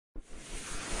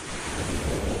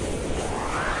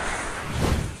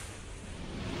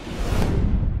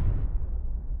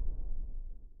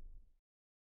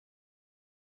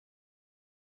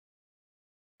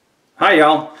Hi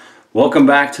y'all, welcome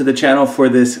back to the channel for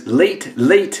this late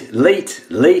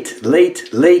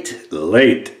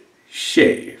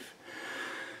shave.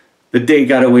 The day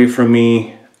got away from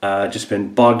me, just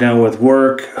been bogged down with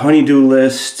work, honey-do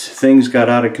list, things got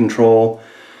out of control.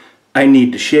 I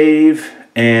need to shave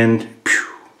and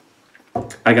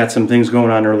I got some things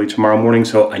going on early tomorrow morning,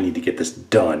 so I need to get this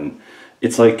done.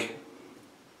 It's like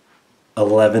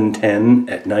 11:10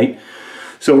 at night.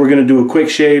 So we're going to do a quick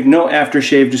shave, no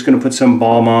aftershave, just going to put some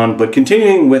balm on. But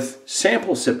continuing with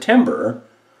Sample September,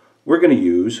 we're going to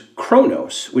use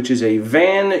Kronos, which is a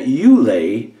Van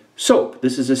Yulay soap.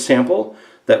 This is a sample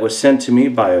that was sent to me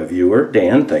by a viewer,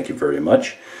 Dan, thank you very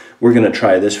much. We're going to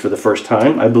try this for the first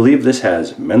time. I believe this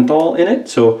has menthol in it,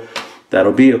 so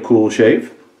that'll be a cool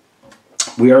shave.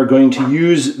 We are going to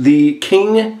use the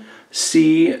King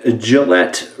C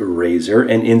Gillette razor,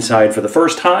 and inside for the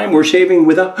first time we're shaving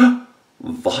with a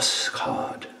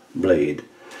Voskhod blade.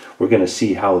 We're going to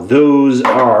see how those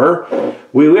are.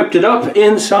 We whipped it up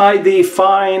inside the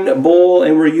fine bowl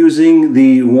and we're using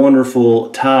the wonderful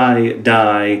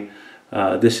tie-dye.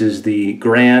 This is the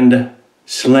Grand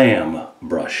Slam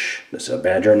brush. This is a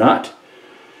badger knot.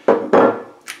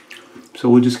 So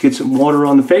we'll just get some water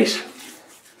on the face.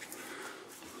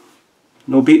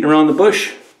 No beating around the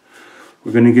bush.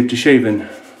 We're going to get to shaving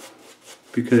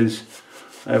because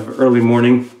I have early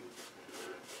morning.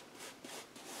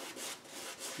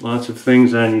 Lots of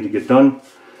things I need to get done,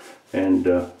 and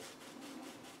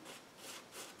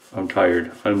I'm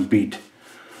tired, I'm beat.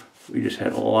 We just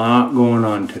had a lot going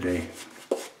on today.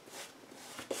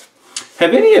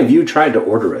 Have any of you tried to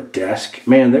order a desk?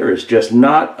 Man, there is just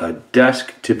not a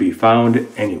desk to be found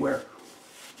anywhere.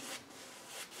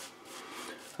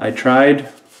 I tried,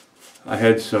 I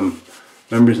had some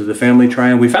members of the family try,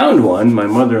 and we found one. My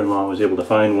mother-in-law was able to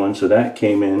find one, so that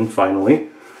came in finally.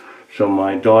 So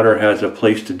my daughter has a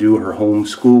place to do her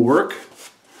homeschool work.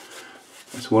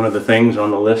 That's one of the things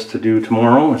on the list to do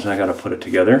tomorrow, is I got to put it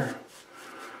together.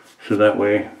 So that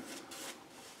way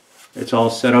it's all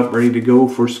set up, ready to go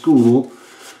for school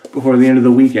before the end of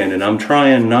the weekend. And I'm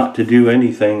trying not to do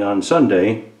anything on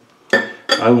Sunday.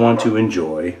 I want to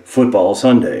enjoy football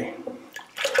Sunday.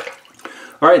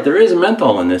 Alright, there is a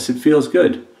menthol in this. It feels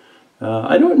good.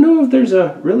 I don't know if there's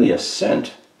really a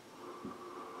scent.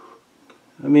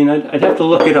 I mean, I'd have to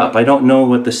look it up. I don't know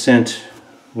what the scent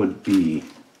would be.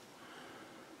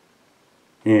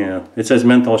 Yeah, it says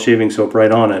menthol shaving soap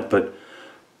right on it, but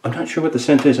I'm not sure what the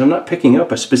scent is. I'm not picking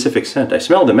up a specific scent. I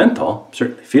smell the menthol,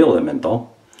 certainly feel the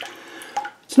menthol.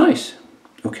 It's nice.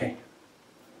 Okay,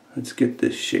 let's get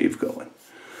this shave going.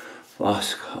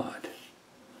 Voskhod.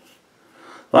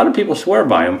 A lot of people swear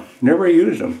by them. Never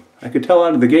used them. I could tell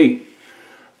out of the gate.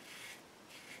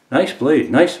 Nice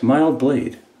blade, nice mild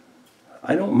blade.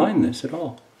 I don't mind this at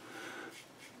all.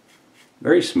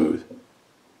 Very smooth.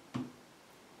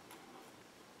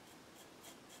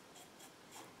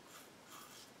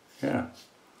 Yeah.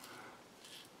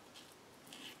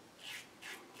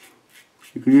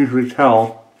 You can usually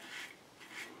tell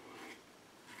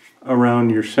around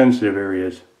your sensitive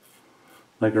areas,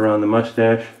 like around the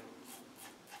mustache.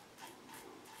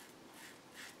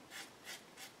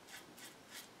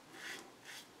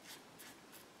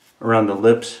 Around the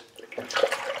lips.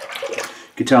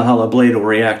 You can tell how the blade will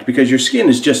react because your skin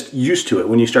is just used to it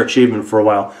when you start shaving for a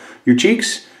while. Your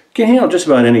cheeks can handle just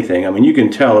about anything. I mean, you can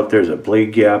tell if there's a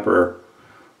blade gap or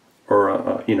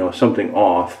you know, something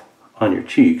off on your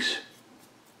cheeks.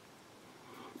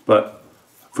 But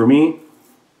for me,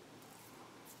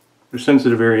 there's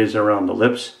sensitive areas around the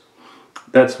lips.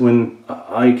 That's when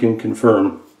I can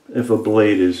confirm if a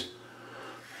blade is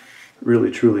really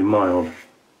truly mild.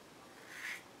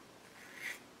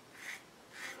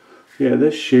 Yeah,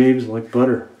 this shaves like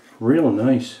butter. Real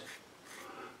nice.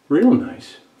 Real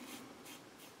nice.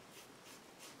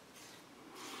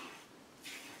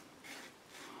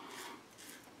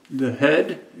 The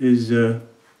head is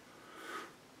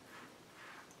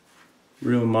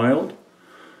real mild.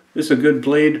 This is a good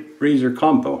blade razor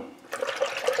combo.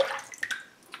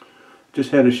 Just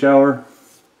had a shower.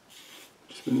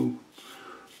 Just been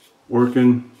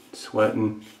working,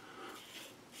 sweating.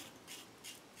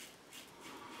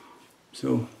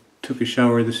 So, took a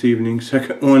shower this evening,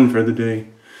 second one for the day.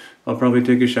 I'll probably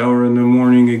take a shower in the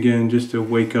morning again just to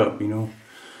wake up, you know.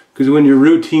 Because when your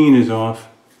routine is off,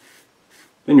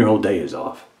 then your whole day is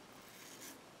off.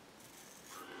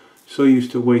 So used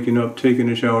to waking up, taking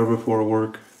a shower before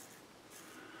work.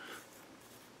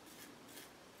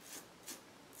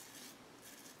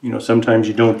 You know, sometimes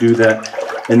you don't do that,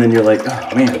 and then you're like,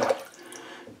 oh man,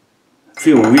 I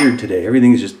feel weird today.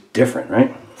 Everything's just different,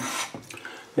 right?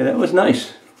 Yeah, that was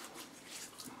nice.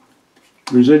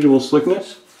 residual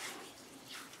slickness.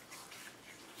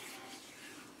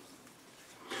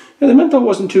 Yeah, the menthol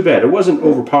wasn't too bad. It wasn't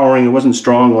overpowering. It wasn't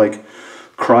strong like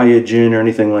cryogen or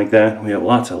anything like that. We have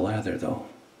lots of lather though.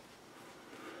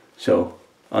 So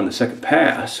on the second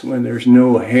pass, when there's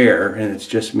no hair and it's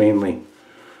just mainly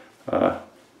a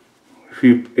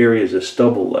few areas of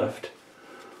stubble left,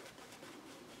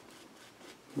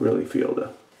 really feel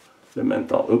the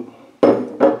menthol. Oop,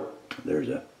 there's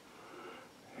a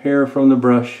hair from the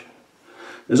brush.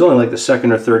 It's only like the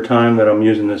second or third time that I'm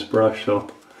using this brush, so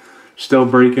still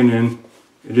breaking in.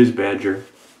 It is Badger.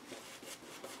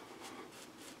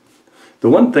 The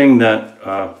one thing that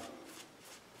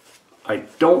I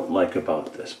don't like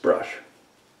about this brush,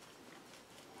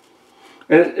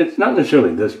 and it's not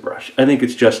necessarily this brush, I think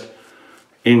it's just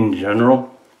in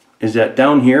general, is that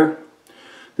down here,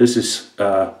 this is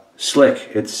slick.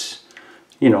 It's,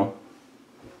 you know,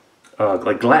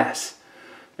 like glass.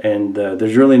 And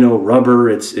there's really no rubber.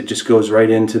 It just goes right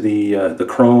into the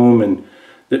chrome, and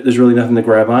there's really nothing to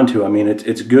grab onto. I mean,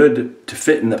 it's good to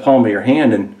fit in the palm of your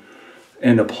hand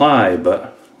and apply,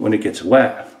 but when it gets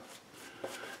wet,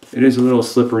 it is a little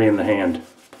slippery in the hand.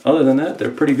 Other than that, they're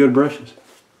pretty good brushes.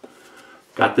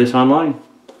 Got this online.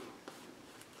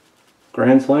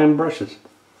 Grand Slam brushes.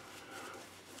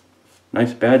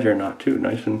 Nice Badger knot too.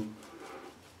 Nice and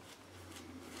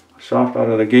soft out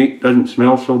of the gate. Doesn't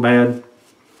smell so bad.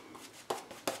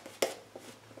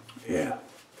 Yeah.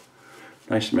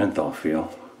 Nice menthol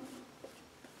feel.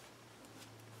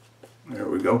 There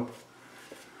we go.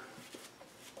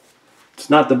 It's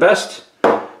not the best.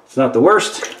 It's not the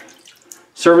worst.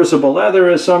 Serviceable lather,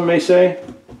 as some may say.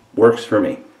 Works for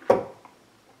me.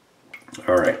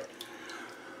 Alright.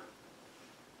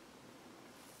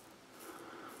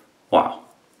 Wow.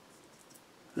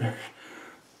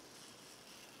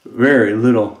 Very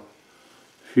little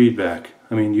feedback.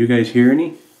 I mean, you guys hear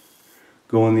any?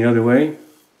 Going the other way? A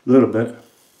little bit.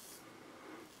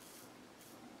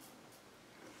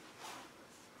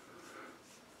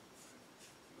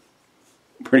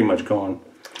 Pretty much gone.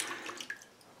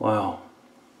 Wow.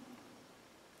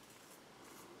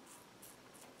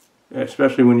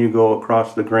 Especially when you go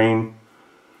across the grain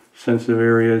sensitive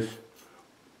areas.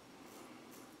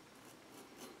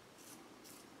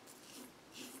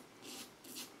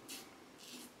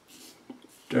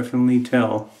 Definitely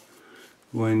tell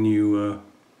when you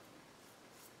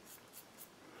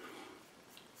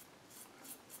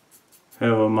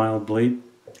have a mild blade.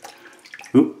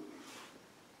 Oop,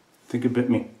 I think it bit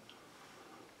me.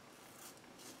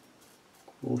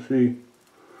 We'll see.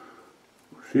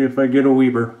 We'll see if I get a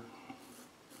Weber.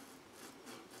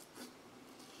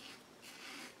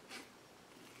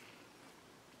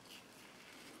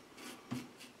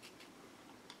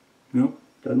 Nope,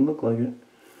 doesn't look like it.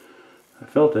 I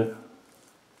felt it.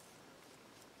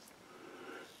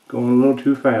 Going a little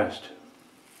too fast.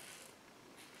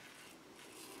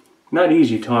 Not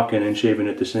easy talking and shaving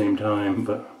at the same time,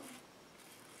 but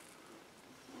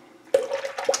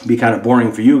it'd be kind of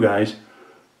boring for you guys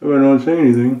if I don't say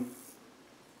anything.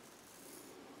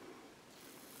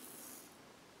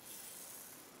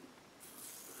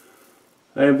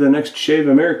 I have the next Shave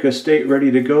America state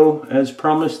ready to go. As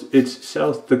promised, it's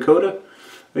South Dakota.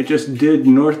 I just did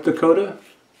North Dakota,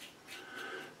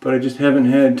 but I just haven't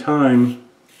had time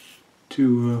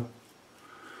to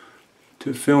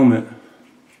film it,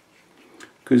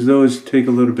 because those take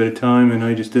a little bit of time and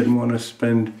I just didn't want to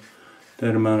spend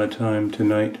that amount of time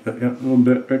tonight. But yeah, a little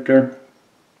bit right there.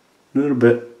 A little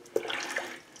bit.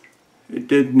 It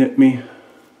did nip me.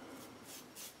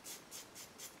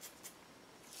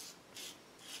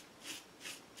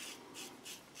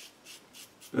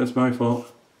 That's my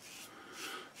fault.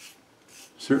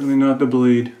 Certainly not the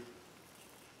blade.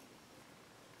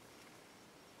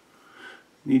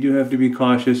 You do have to be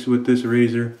cautious with this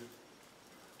razor.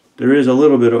 There is a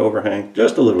little bit of overhang,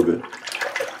 just a little bit.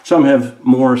 Some have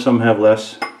more, some have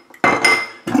less.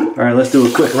 Alright, let's do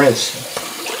a quick rinse.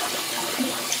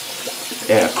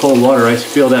 Yeah, cold water, I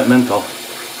feel that menthol.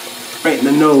 Right in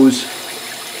the nose.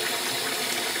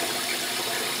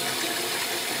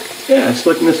 Yeah,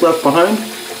 slickness left behind.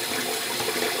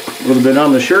 A little bit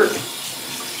on the shirt.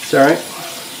 It's alright.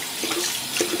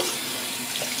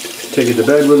 Take it to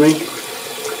bed with me.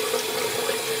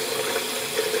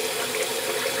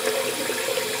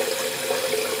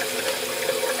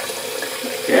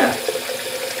 Yeah.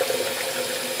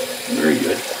 Very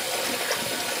good.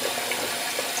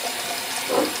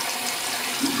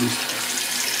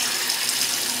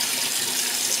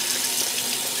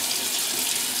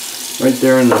 Right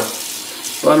there in the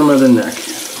bottom of the neck.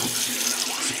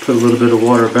 Put a little bit of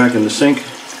water back in the sink.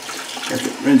 I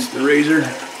can rinse the razor.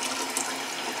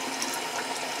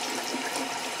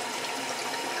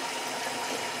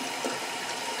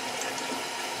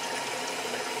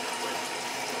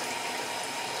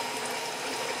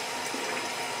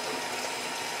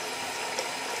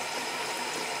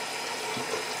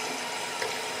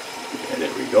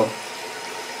 There we go.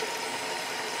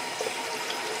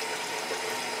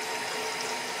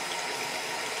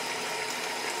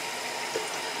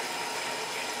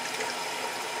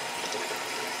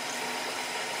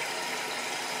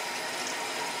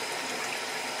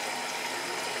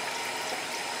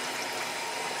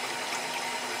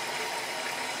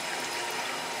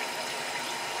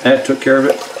 That took care of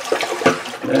it.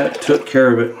 That took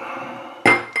care of it.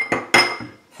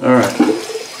 All right.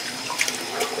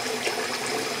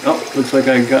 Oh, looks like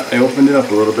I opened it up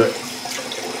a little bit.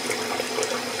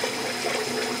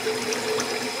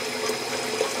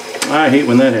 I hate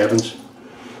when that happens.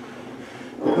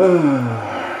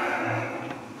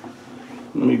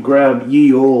 Let me grab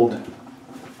ye old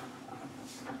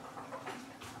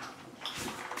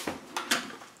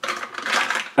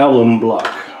alum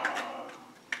block.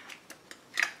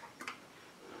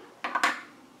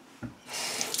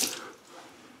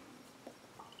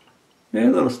 Yeah,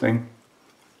 a little sting.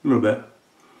 A little bit.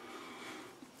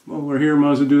 Well, we're here,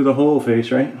 might as well do the whole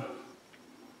face, right?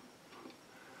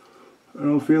 I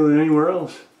don't feel it anywhere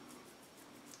else.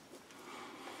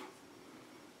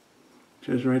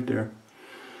 Just right there.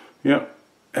 Yep,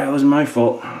 that was my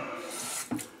fault.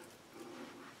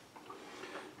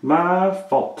 My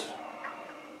fault.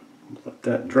 Let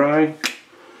that dry.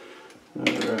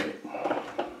 Alright.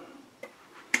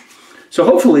 So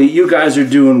hopefully you guys are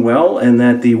doing well and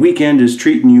that the weekend is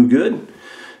treating you good.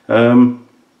 I don't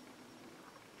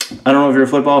know if you're a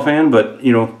football fan, but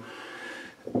you know,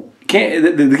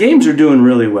 the games are doing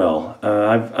really well.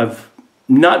 I've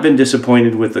not been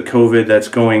disappointed with the COVID that's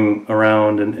going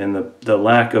around and the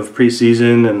lack of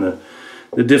preseason and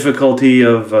the difficulty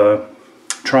of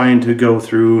trying to go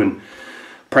through and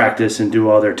practice and do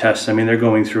all their tests. I mean, they're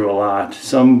going through a lot.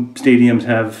 Some stadiums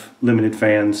have limited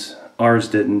fans. Ours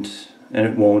didn't. And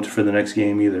it won't for the next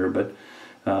game either, but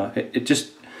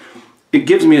it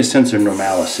gives me a sense of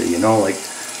normalcy, you know, like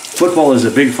football is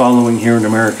a big following here in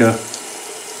America,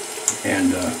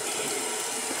 and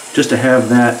just to have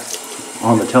that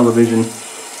on the television,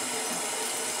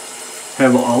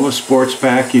 have all the sports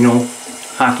back, you know,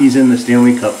 hockey's in the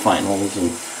Stanley Cup finals, and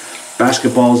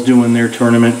basketball's doing their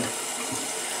tournament,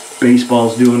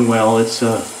 baseball's doing well. It's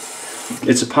a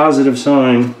positive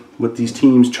sign with these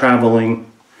teams traveling.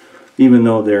 Even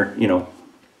though they're, you know,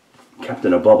 kept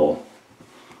in a bubble,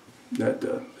 that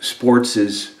sports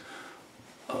is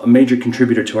a major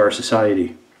contributor to our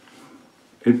society.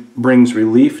 It brings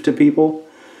relief to people,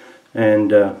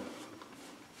 and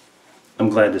I'm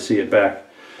glad to see it back.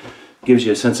 Gives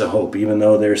you a sense of hope, even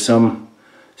though there's some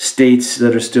states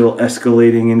that are still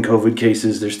escalating in COVID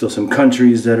cases. There's still some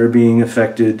countries that are being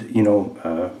affected. You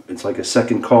know, it's like a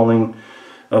second calling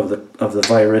of the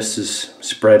virus is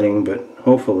spreading, but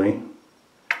hopefully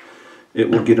it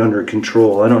will get under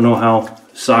control. I don't know how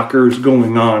soccer is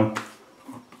going on,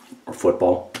 or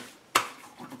football,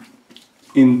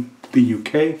 in the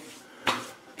UK.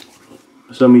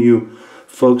 Some of you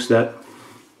folks that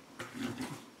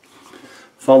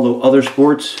follow other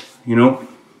sports, you know,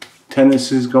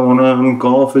 tennis is going on,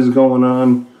 golf is going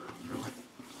on.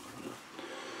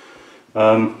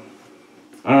 I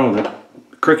don't know,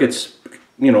 cricket's,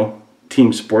 you know,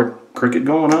 team sport. Cricket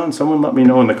going on? Someone let me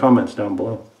know in the comments down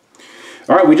below.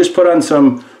 Alright, we just put on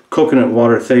some coconut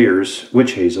water Thayer's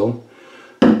witch hazel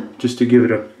just to give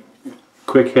it a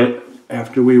quick hit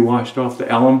after we washed off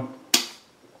the alum.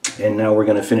 And now we're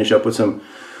going to finish up with some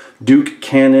Duke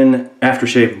Cannon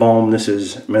Aftershave Balm. This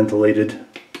is mentholated.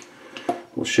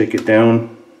 We'll shake it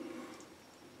down.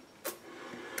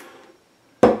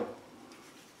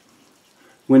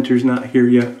 Winter's not here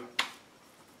yet.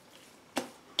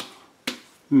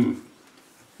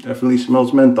 Definitely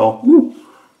smells menthol. Woo.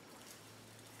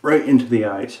 Right into the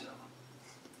eyes.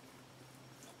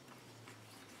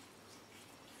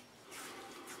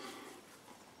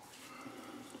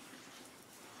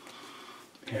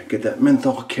 Yeah, get that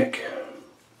menthol kick.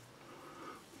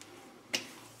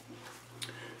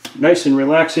 Nice and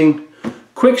relaxing.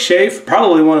 Quick shave,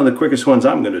 probably one of the quickest ones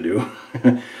I'm going to do.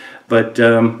 But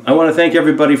I want to thank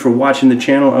everybody for watching the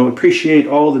channel. I appreciate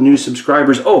all the new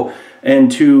subscribers. Oh,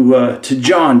 and to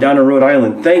John down in Rhode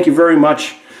Island, thank you very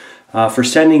much for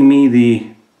sending me the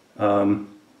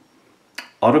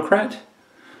Autocrat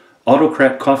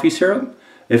coffee syrup.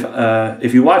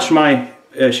 If you watched my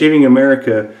Shaving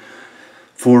America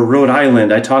for Rhode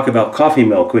Island, I talk about coffee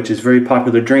milk, which is a very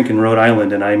popular drink in Rhode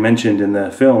Island, and I mentioned in the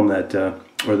film that,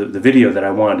 or the video, that I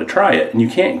wanted to try it. And you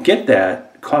can't get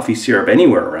that coffee syrup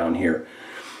anywhere around here.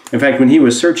 In fact, when he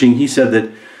was searching, he said that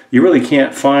you really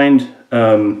can't find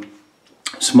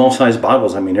small size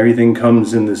bottles. I mean, everything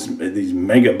comes in these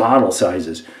mega bottle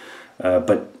sizes.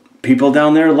 But people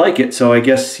down there like it. So I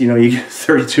guess, you know, you get a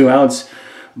 32-ounce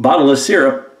bottle of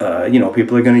syrup, you know,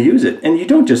 people are going to use it. And you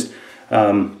don't just,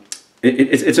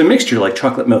 it's a mixture like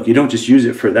chocolate milk. You don't just use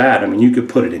it for that. I mean, you could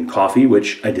put it in coffee,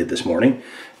 which I did this morning,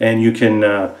 and you can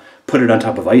put it on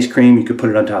top of ice cream. You could put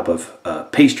it on top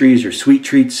of pastries or sweet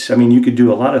treats. I mean, you could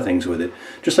do a lot of things with it,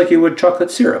 just like you would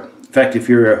chocolate syrup. In fact, if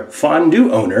you're a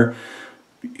fondue owner,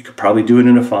 you could probably do it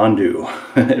in a fondue.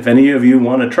 If any of you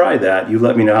want to try that, you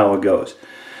let me know how it goes.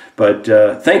 But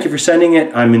thank you for sending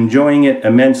it. I'm enjoying it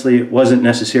immensely. It wasn't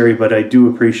necessary, but I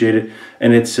do appreciate it.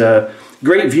 And it's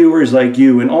great viewers like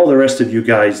you and all the rest of you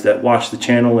guys that watch the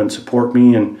channel and support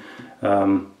me. And,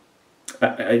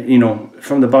 you know,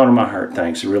 from the bottom of my heart,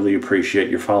 thanks. I really appreciate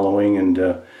your following. And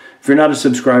if you're not a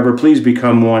subscriber, please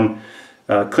become one.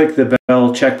 Click the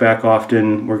bell, check back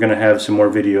often. We're going to have some more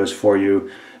videos for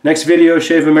you. Next video,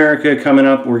 Shave America, coming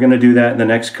up. We're going to do that in the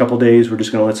next couple days. We're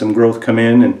just going to let some growth come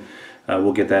in, and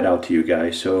we'll get that out to you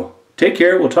guys. So take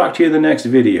care. We'll talk to you in the next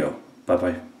video.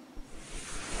 Bye-bye.